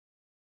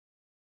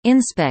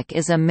InSpec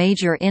is a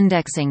major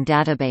indexing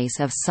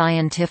database of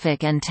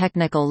scientific and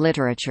technical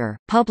literature,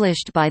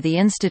 published by the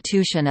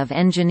Institution of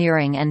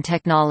Engineering and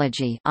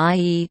Technology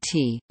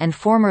 (IET), and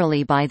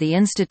formerly by the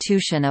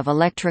Institution of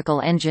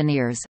Electrical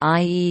Engineers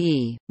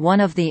 (IEE),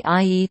 one of the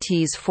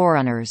IET's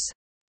forerunners.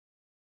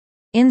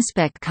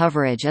 InSpec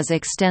coverage is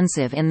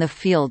extensive in the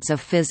fields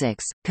of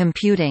physics,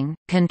 computing,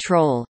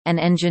 control, and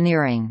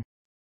engineering.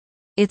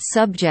 Its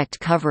subject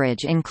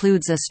coverage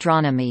includes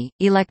astronomy,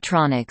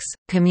 electronics,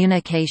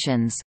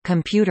 communications,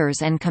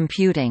 computers and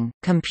computing,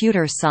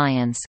 computer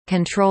science,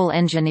 control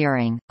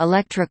engineering,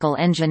 electrical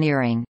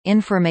engineering,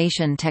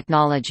 information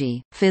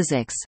technology,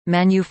 physics,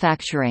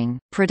 manufacturing,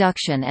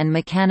 production and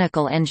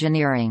mechanical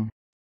engineering.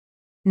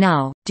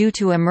 Now, due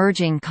to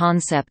emerging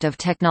concept of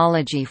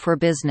technology for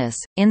business,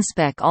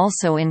 InSpec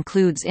also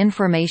includes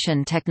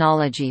information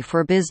technology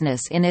for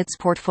business in its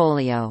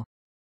portfolio.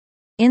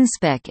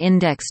 InSpec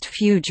indexed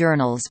few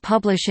journals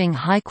publishing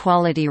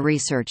high-quality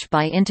research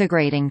by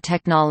integrating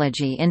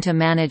technology into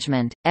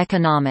management,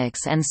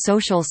 economics and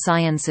social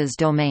sciences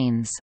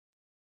domains.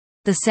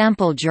 The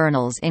sample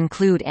journals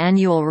include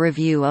Annual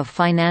Review of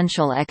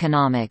Financial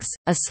Economics,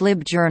 a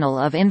SLIB Journal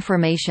of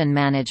Information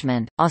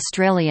Management,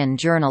 Australian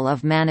Journal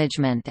of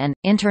Management and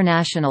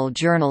International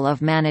Journal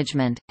of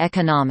Management,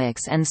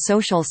 Economics and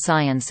Social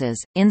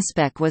Sciences.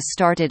 InSpec was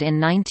started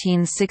in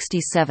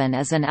 1967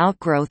 as an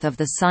outgrowth of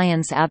the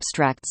Science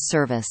Abstracts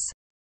Service.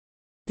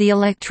 The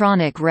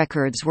electronic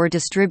records were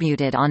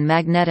distributed on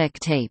magnetic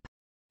tape.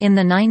 In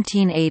the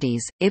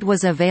 1980s, it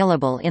was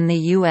available in the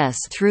U.S.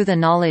 through the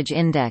Knowledge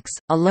Index,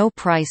 a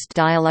low-priced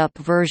dial-up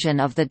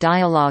version of the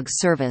dialogue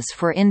service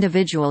for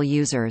individual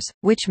users,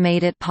 which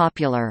made it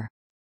popular.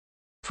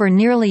 For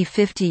nearly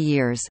 50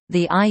 years,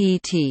 the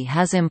IET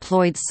has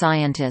employed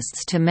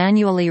scientists to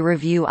manually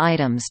review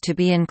items to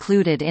be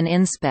included in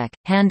InSpec,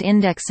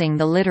 hand-indexing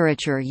the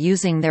literature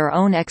using their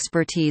own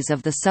expertise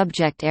of the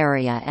subject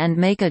area and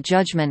make a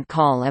judgment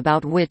call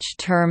about which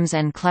terms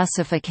and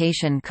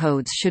classification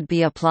codes should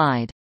be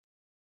applied.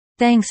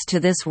 Thanks to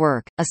this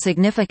work, a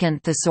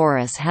significant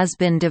thesaurus has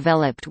been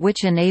developed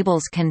which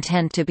enables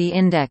content to be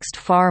indexed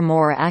far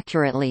more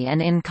accurately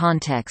and in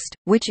context,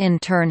 which in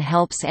turn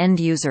helps end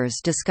users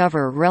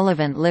discover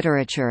relevant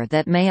literature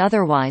that may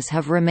otherwise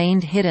have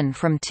remained hidden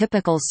from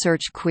typical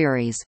search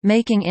queries,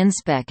 making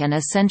InSpec an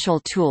essential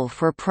tool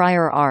for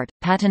prior art,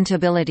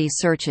 patentability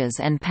searches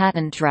and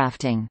patent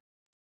drafting.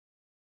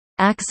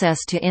 Access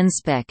to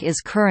InSpec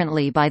is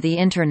currently by the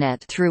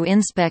Internet through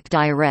InSpec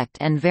Direct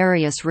and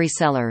various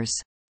resellers.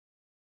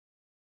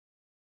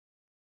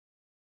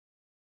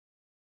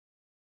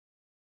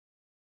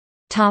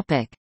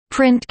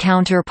 Print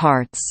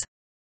counterparts.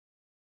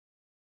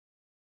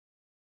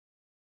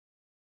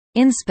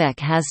 InSpec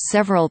has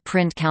several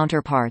print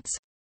counterparts.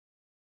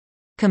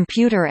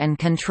 Computer and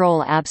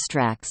Control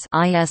Abstracts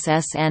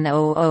ISSN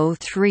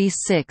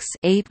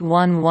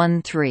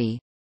 0036-8113.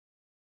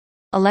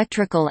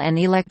 Electrical and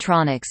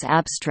Electronics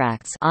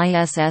Abstracts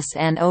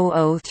ISSN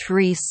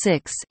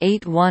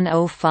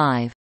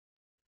 0036-8105.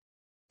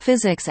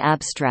 Physics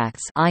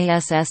Abstracts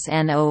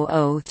ISSN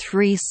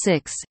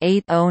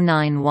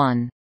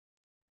 0036-8091.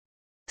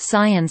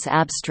 Science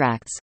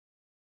Abstracts.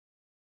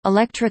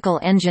 Electrical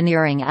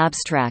Engineering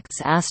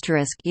Abstracts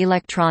 *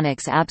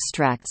 Electronics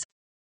Abstracts.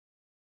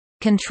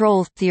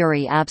 Control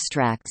Theory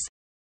Abstracts.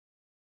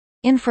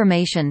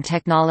 Information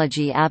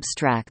Technology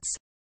Abstracts.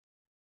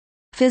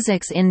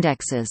 Physics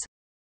Indexes.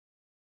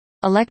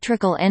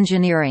 Electrical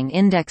Engineering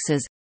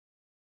Indexes.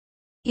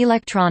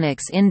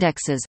 Electronics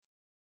Indexes.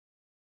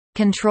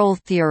 Control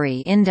Theory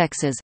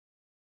Indexes.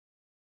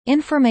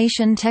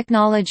 Information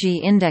Technology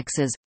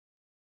Indexes.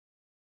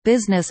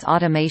 Business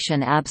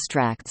Automation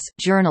Abstracts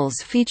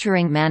journals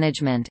featuring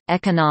management,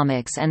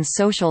 economics and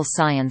social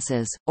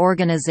sciences,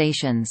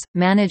 organizations,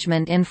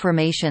 management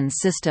information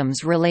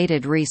systems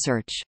related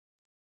research.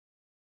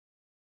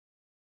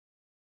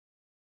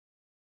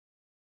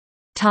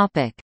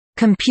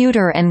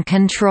 Computer and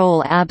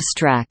Control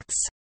Abstracts.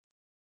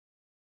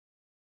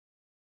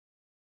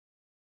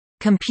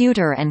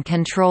 Computer and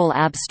Control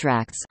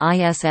Abstracts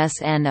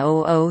ISSN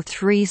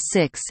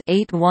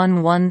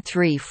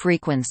 0036-8113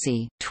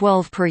 frequency,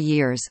 12 per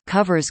years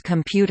covers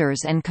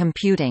computers and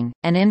computing,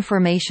 and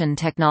information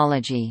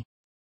technology.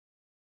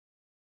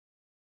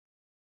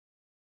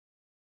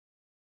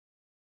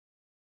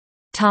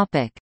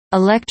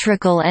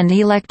 Electrical and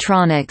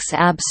Electronics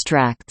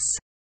Abstracts.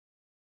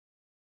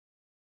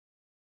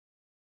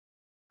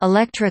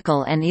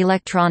 Electrical and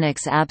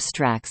Electronics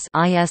Abstracts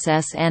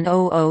ISSN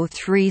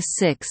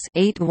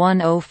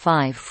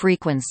 0036-8105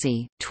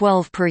 frequency,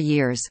 12 per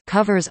years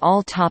covers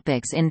all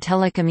topics in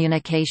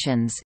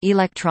telecommunications,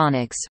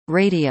 electronics,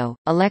 radio,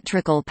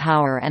 electrical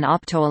power and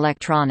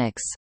optoelectronics.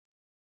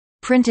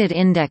 Printed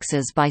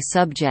indexes by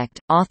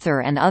subject, author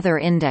and other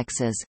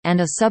indexes,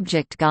 and a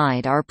subject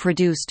guide are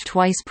produced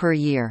twice per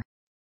year.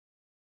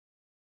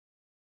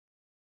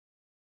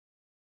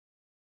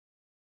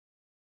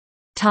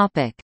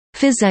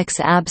 Physics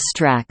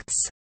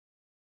Abstracts.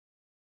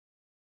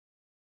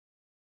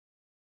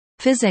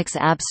 Physics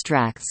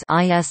Abstracts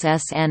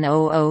ISSN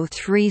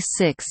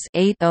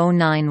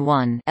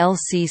 0036-8091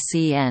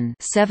 LCCN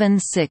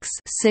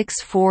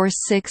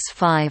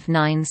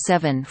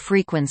 76-646597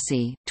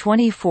 Frequency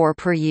 24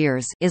 per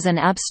years is an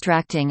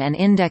abstracting and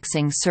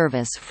indexing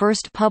service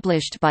first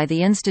published by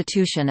the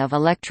Institution of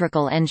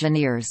Electrical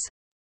Engineers.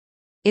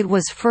 It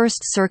was first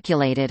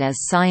circulated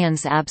as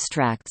Science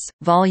Abstracts,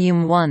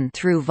 Volume 1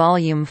 through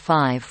Volume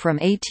 5 from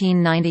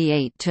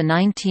 1898 to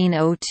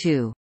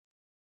 1902.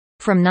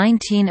 From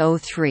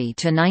 1903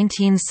 to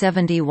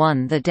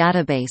 1971 the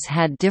database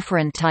had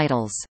different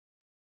titles.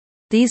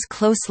 These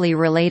closely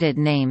related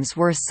names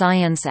were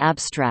Science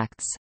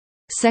Abstracts.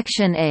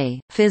 Section A,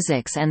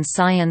 Physics and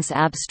Science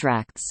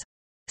Abstracts.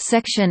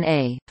 Section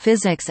A,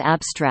 Physics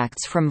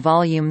Abstracts from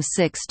Volume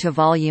 6 to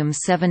Volume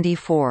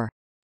 74.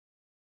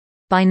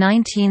 By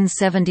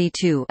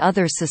 1972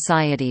 other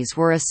societies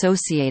were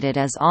associated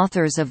as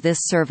authors of this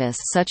service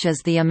such as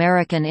the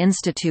American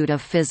Institute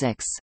of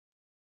Physics.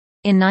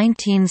 In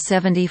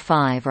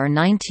 1975 or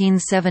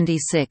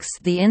 1976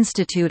 the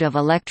Institute of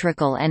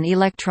Electrical and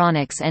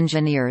Electronics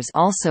Engineers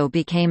also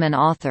became an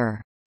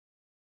author.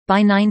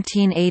 By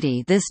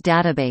 1980 this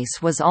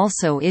database was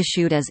also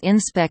issued as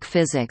InSpec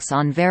Physics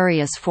on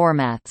various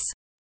formats.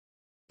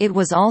 It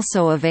was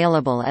also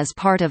available as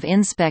part of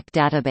InSpec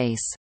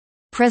database.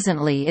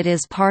 Presently it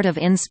is part of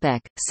InSpec,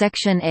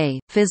 Section A,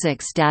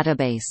 Physics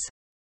database.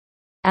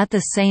 At the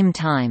same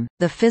time,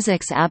 the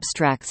Physics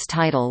Abstracts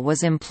title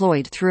was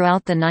employed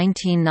throughout the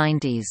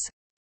 1990s.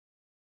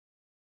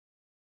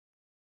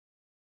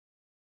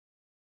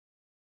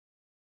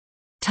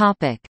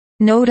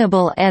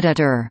 Notable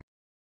editor.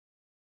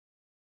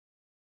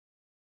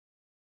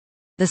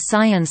 The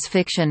science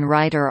fiction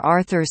writer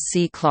Arthur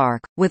C.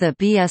 Clarke, with a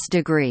B.S.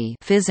 degree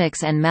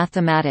Physics and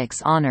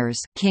Mathematics Honours,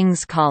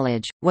 King's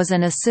College, was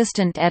an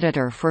assistant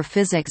editor for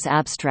Physics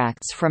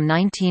Abstracts from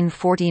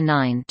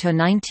 1949 to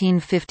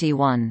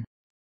 1951.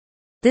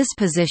 This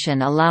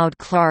position allowed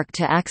Clarke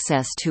to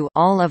access to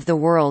all of the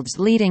world's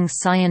leading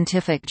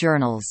scientific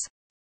journals.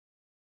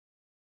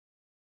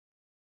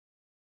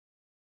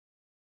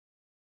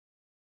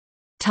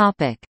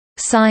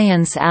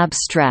 Science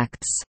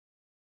Abstracts.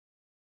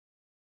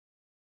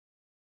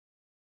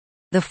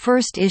 The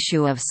first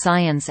issue of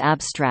Science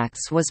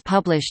Abstracts was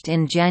published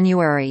in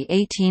January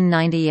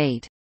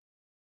 1898.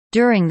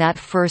 During that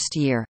first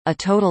year, a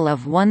total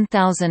of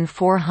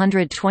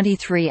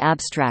 1,423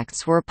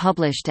 abstracts were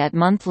published at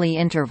monthly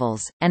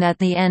intervals, and at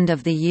the end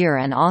of the year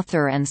an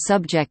author and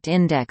subject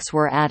index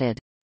were added.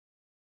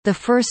 The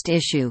first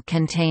issue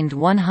contained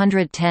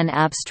 110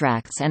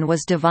 abstracts and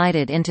was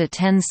divided into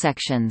 10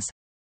 sections.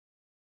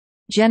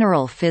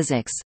 General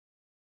Physics,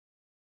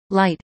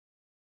 Light,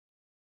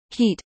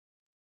 Heat,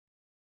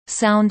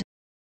 Sound,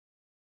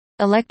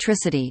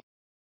 Electricity,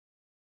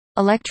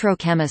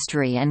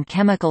 Electrochemistry and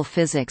Chemical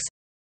Physics,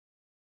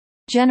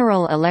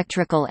 General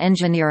Electrical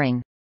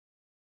Engineering,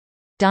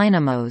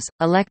 Dynamos,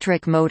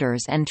 Electric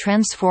Motors and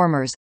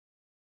Transformers,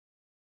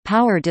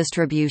 Power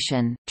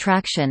Distribution,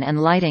 Traction and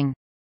Lighting,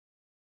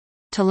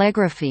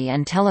 Telegraphy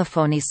and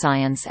Telephony.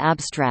 Science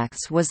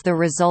Abstracts was the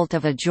result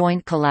of a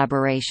joint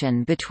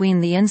collaboration between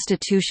the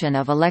Institution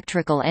of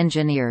Electrical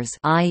Engineers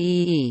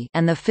 (IEE)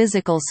 and the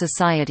Physical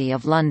Society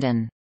of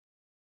London.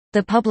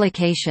 The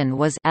publication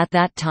was, at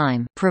that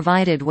time,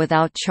 provided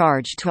without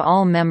charge to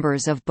all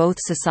members of both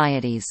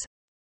societies.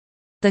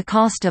 The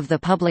cost of the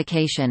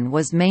publication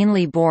was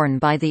mainly borne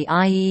by the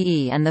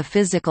IEE and the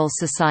Physical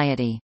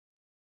Society.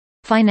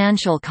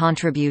 Financial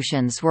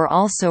contributions were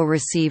also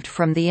received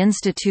from the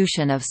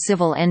Institution of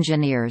Civil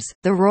Engineers,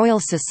 the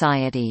Royal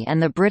Society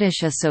and the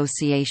British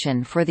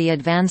Association for the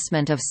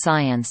Advancement of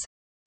Science.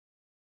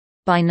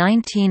 By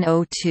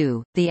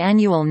 1902, the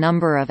annual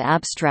number of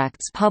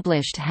abstracts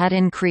published had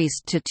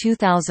increased to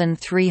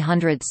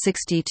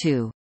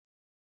 2,362.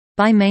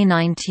 By May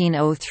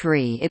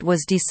 1903 it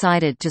was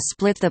decided to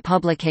split the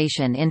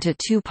publication into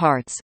two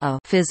parts, A.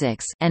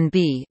 Physics and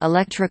B.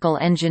 Electrical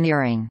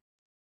Engineering.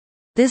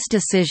 This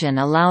decision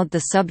allowed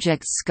the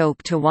subject's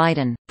scope to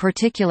widen,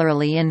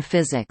 particularly in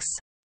physics.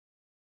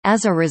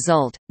 As a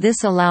result,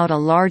 this allowed a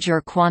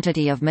larger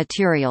quantity of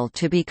material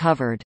to be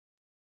covered.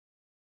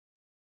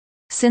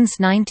 Since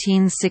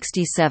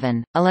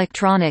 1967,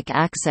 electronic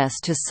access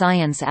to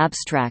Science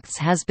Abstracts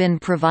has been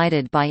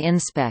provided by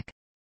InSpec.